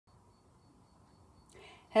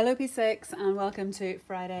Hello P6 and welcome to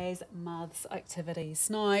Friday's maths activities.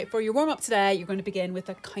 Now for your warm-up today you're going to begin with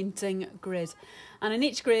a counting grid, and in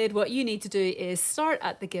each grid what you need to do is start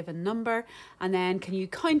at the given number and then can you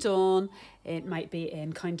count on. It might be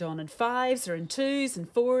in count on in fives or in twos and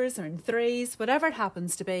fours or in threes, whatever it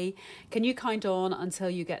happens to be. Can you count on until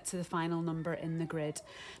you get to the final number in the grid?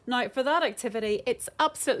 Now for that activity it's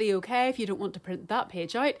absolutely okay if you don't want to print that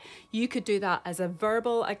page out. You could do that as a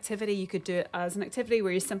verbal activity. You could do it as an activity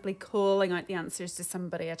where you're simply calling out the answers to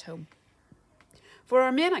somebody at home. For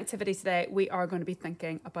our main activity today, we are going to be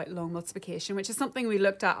thinking about long multiplication, which is something we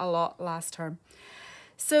looked at a lot last term.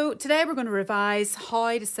 So today we're going to revise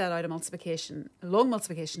how to set out a long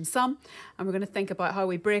multiplication sum, and we're going to think about how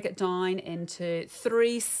we break it down into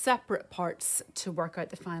three separate parts to work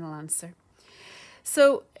out the final answer.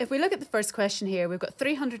 So if we look at the first question here, we've got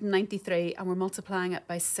 393 and we're multiplying it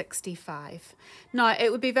by 65. Now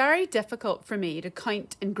it would be very difficult for me to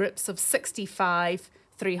count in groups of 65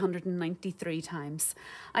 393 times.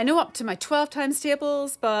 I know up to my 12 times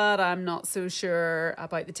tables, but I'm not so sure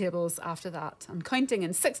about the tables after that. And counting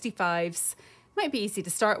in 65s might be easy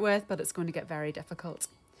to start with, but it's going to get very difficult.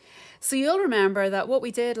 So you'll remember that what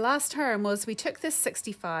we did last term was we took this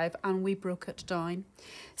 65 and we broke it down.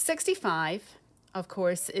 65, of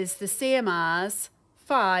course, is the same as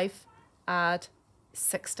 5 add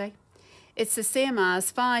 60. It's the same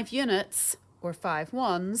as 5 units, or 5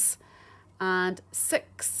 ones, and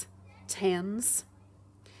 6 tens.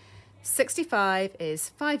 65 is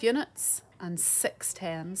 5 units and 6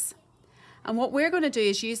 tens. And what we're going to do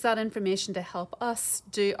is use that information to help us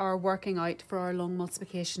do our working out for our long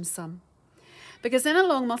multiplication sum. Because in a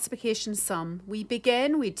long multiplication sum, we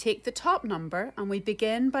take the top number and we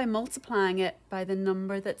begin by multiplying it by the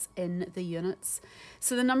number that's in the units.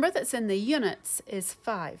 So the number that's in the units is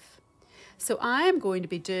 5. So I am going to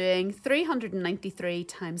be doing 393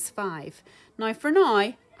 times 5. Now for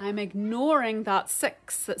now, I'm ignoring that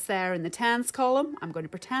 6 that's there in the tens column. I'm going to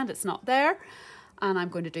pretend it's not there. And I'm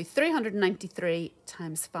going to do 393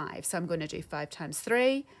 times 5. So I'm going to do 5 times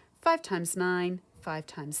 3, 5 times 9, 5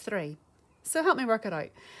 times 3. So help me work it out.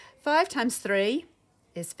 5 times 3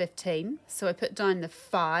 is 15. So I put down the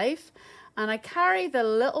 5 and I carry the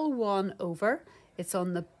little 1 over. It's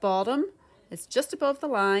on the bottom. It's just above the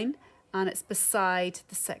line and it's beside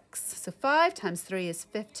the 6. So 5 times 3 is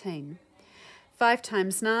 15. 5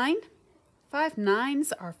 times 9. 5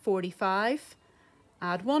 nines are 45.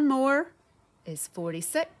 Add 1 more is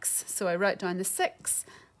 46. So I write down the 6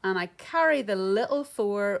 and I carry the little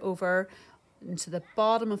 4 over into the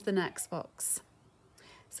bottom of the next box.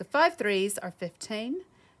 So 5 threes are 15.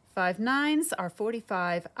 5 nines are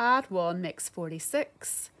 45. Add 1 makes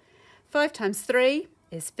 46. 5 times 3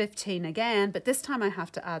 is 15 again, but this time I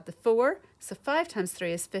have to add the 4. So 5 times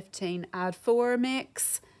 3 is 15. Add 4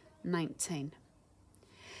 makes 19.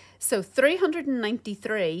 So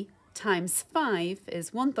 393 times 5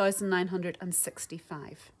 is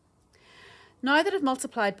 1965. Now that I've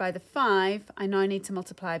multiplied by the 5, I now need to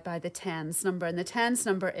multiply by the tens number, and the tens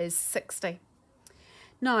number is 60.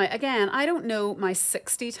 Now again, I don't know my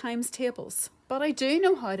 60 times tables, but I do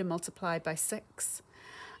know how to multiply by 6.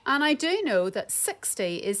 And I do know that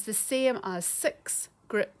 60 is the same as 6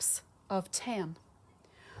 groups of 10.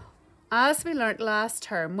 As we learnt last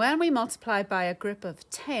term, when we multiply by a group of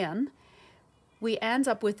 10, we end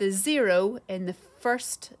up with a 0 in the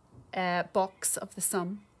first box of the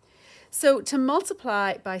sum. So to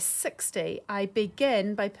multiply by 60, I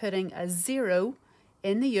begin by putting a 0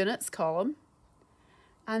 in the units column,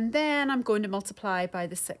 and then I'm going to multiply by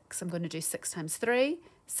the 6. I'm going to do 6 times 3,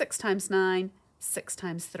 6 times 9, 6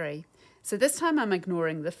 times 3. So this time I'm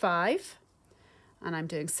ignoring the 5 and I'm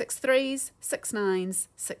doing 6 threes, 6 nines,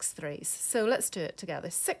 6 threes. So let's do it together.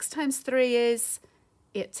 6 times 3 is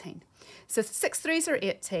 18. So 6 threes are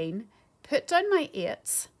 18. Put down my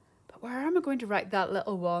 8, but where am I going to write that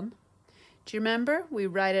little 1? Do you remember? We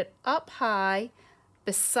write it up high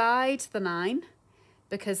beside the 9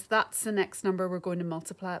 because that's the next number we're going to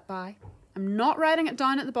multiply it by. I'm not writing it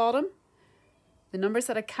down at the bottom. The numbers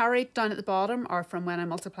that I carried down at the bottom are from when I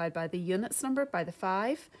multiplied by the units number, by the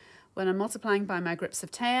 5. When I'm multiplying by my groups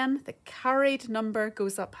of 10, the carried number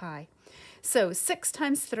goes up high. So 6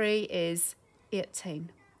 times 3 is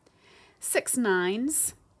 18. 6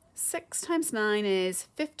 nines. 6 times 9 is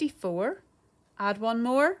 54. Add 1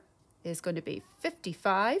 more is going to be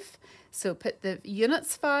 55. So put the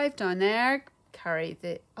units 5 down there, carry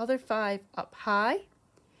the other 5 up high.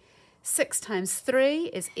 6 times 3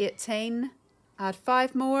 is 18. Add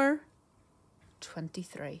 5 more,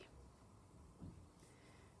 23.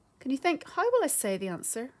 Can you think, how will I say the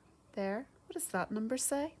answer there? What does that number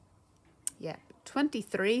say? Yep,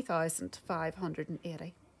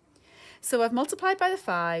 23,580. So I've multiplied by the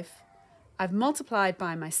 5, I've multiplied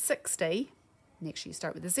by my 60, make sure you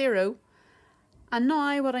start with a 0, and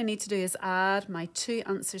now what I need to do is add my two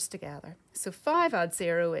answers together. So 5 add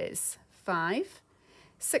 0 is 5,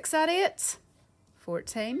 6 add 8,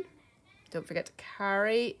 14. Don't forget to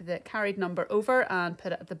carry the carried number over and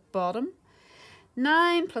put it at the bottom.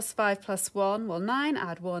 9 plus 5 plus 1, well 9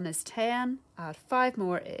 add 1 is 10, add 5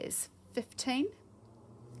 more is 15.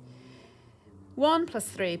 1 plus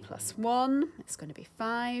 3 plus 1 is going to be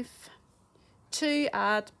 5. 2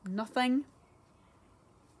 add nothing.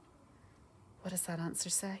 What does that answer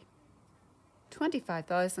say?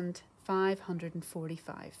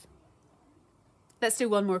 25,545. Let's do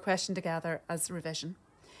one more question together as revision.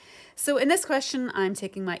 So in this question, I'm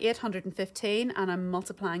taking my 815 and I'm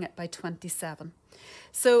multiplying it by 27.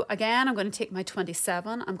 So again, I'm going to take my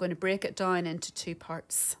 27, I'm going to break it down into two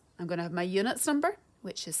parts. I'm going to have my units number,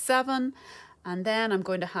 which is 7, and then I'm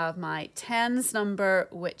going to have my tens number,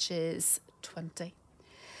 which is 20.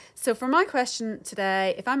 So for my question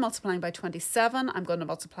today, if I'm multiplying by 27, I'm going to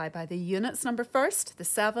multiply by the units number first, the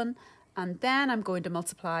 7, and then I'm going to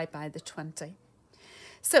multiply by the 20.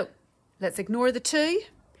 So let's ignore the 2,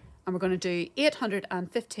 and we're going to do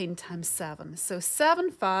 815 times 7. So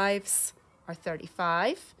 7 5s are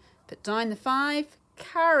 35. Put down the 5,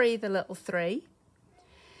 carry the little 3.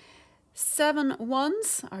 7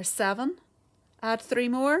 1s are 7. Add 3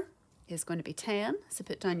 more is going to be 10. So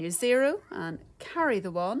put down your 0 and carry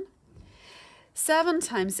the 1. 7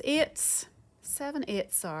 times 8, 7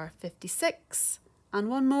 8s are 56. And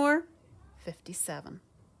 1 more, 57.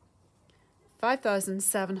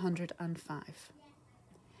 5,705.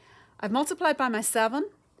 I've multiplied by my 7.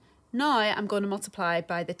 Now I'm going to multiply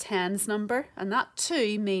by the tens number, and that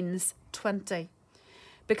 2 means 20.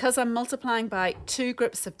 Because I'm multiplying by two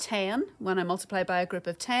groups of 10, when I multiply by a group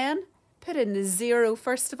of 10, put in the 0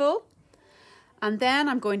 first of all, and then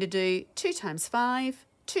I'm going to do 2 times 5,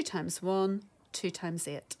 2 times 1, 2 times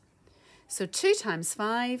 8. So 2 times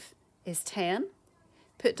 5 is 10.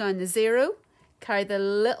 Put down the 0, carry the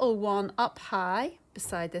little 1 up high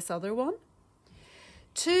beside this other one.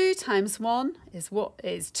 2 times 1 is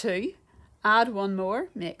 2. Add 1 more,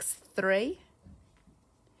 makes 3.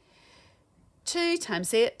 2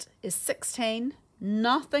 times 8 is 16.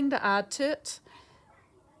 Nothing to add to it.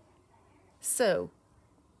 So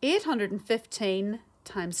 815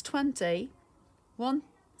 times 20,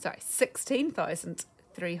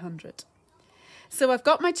 16,300. So I've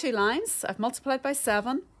got my two lines. I've multiplied by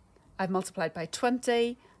 7. I've multiplied by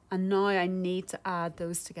 20. And now I need to add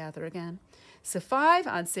those together again. So 5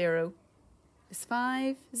 add 0 is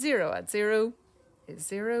 5. 0 add 0 is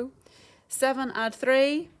 0. 7 add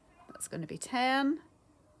 3, that's going to be 10.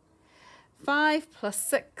 5 plus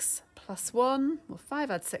 6 plus 1, well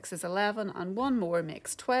 5 add 6 is 11, and 1 more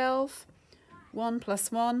makes 12. 1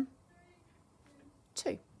 plus 1,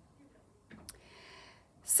 2.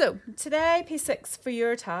 So today, P6, for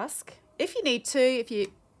your task, if you need to, if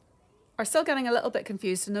you are still getting a little bit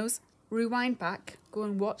confused in those, rewind back, go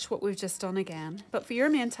and watch what we've just done again. But for your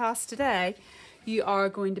main task today, you are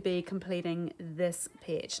going to be completing this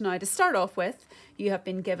page. Now, to start off with, you have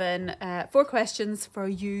been given 4 questions for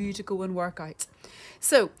you to go and work out.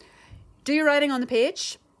 So, do your writing on the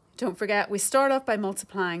page. Don't forget, we start off by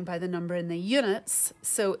multiplying by the number in the units.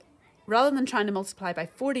 So, rather than trying to multiply by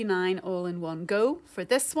 49 all in one go, for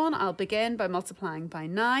this one, I'll begin by multiplying by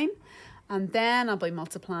 9, and then I'll be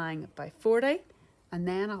multiplying by 40. And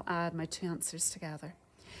then I'll add my two answers together.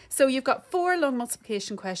 So you've got 4 long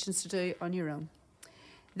multiplication questions to do on your own.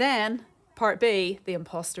 Then, part B, the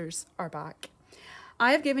imposters are back.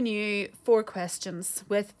 I have given you 4 questions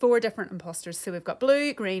with 4 different imposters. So we've got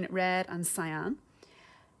blue, green, red and cyan.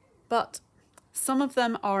 But some of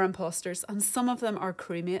them are imposters and some of them are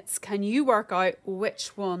crewmates. Can you work out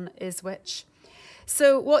which one is which?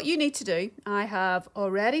 So what you need to do, I have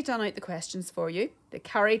already done out the questions for you. The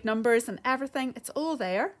carried numbers and everything, it's all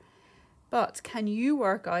there. But can you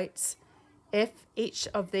work out if each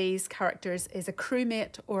of these characters is a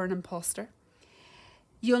crewmate or an imposter?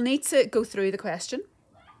 You'll need to go through the question,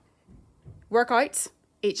 work out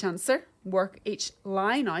each answer, work each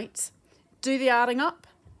line out, do the adding up.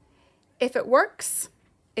 If it works,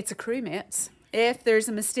 it's a crewmate. If there's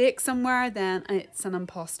a mistake somewhere, then it's an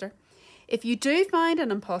imposter. If you do find an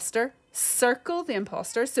imposter, circle the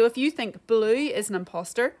imposter. So if you think blue is an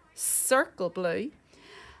imposter, circle blue.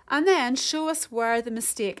 And then show us where the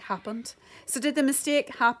mistake happened. So did the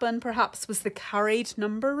mistake happen, perhaps was the carried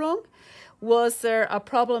number wrong? Was there a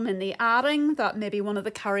problem in the adding that maybe one of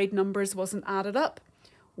the carried numbers wasn't added up?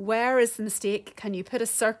 Where is the mistake? Can you put a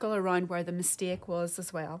circle around where the mistake was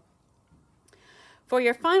as well? For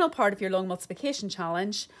your final part of your long multiplication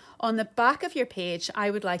challenge, on the back of your page, I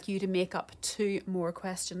would like you to make up 2 more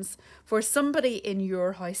questions for somebody in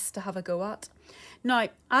your house to have a go at. Now,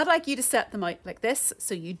 I'd like you to set them out like this,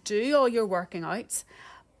 so you do all your working out,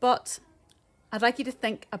 but I'd like you to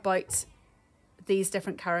think about these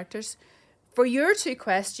different characters. For your 2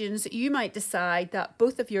 questions, you might decide that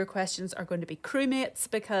both of your questions are going to be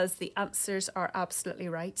crewmates because the answers are absolutely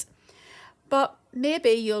right. But maybe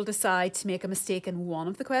you'll decide to make a mistake in one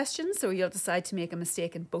of the questions, or you'll decide to make a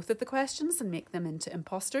mistake in both of the questions and make them into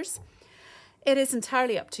imposters. It is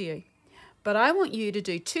entirely up to you. But I want you to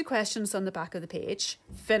do 2 questions on the back of the page,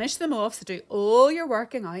 finish them off, so do all your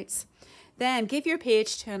working out, then give your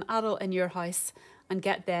page to an adult in your house and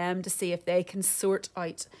get them to see if they can sort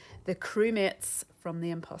out the crewmates from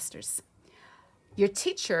the imposters. Your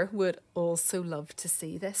teacher would also love to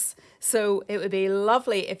see this, so it would be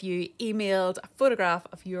lovely if you emailed a photograph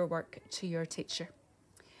of your work to your teacher.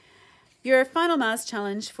 Your final maths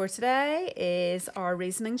challenge for today is our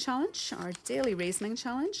reasoning challenge, our daily reasoning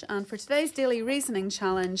challenge. And for today's daily reasoning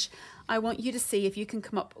challenge, I want you to see if you can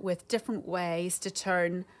come up with different ways to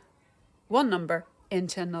turn one number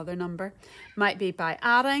into another number. Might be by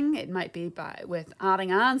adding, it might be with adding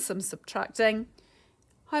and some subtracting.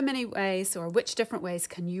 How many ways or which different ways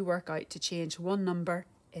can you work out to change one number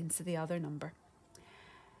into the other number?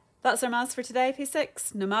 That's our maths for today,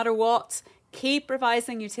 P6. No matter what, keep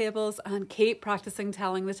revising your tables and keep practicing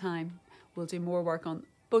telling the time. We'll do more work on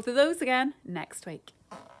both of those again next week.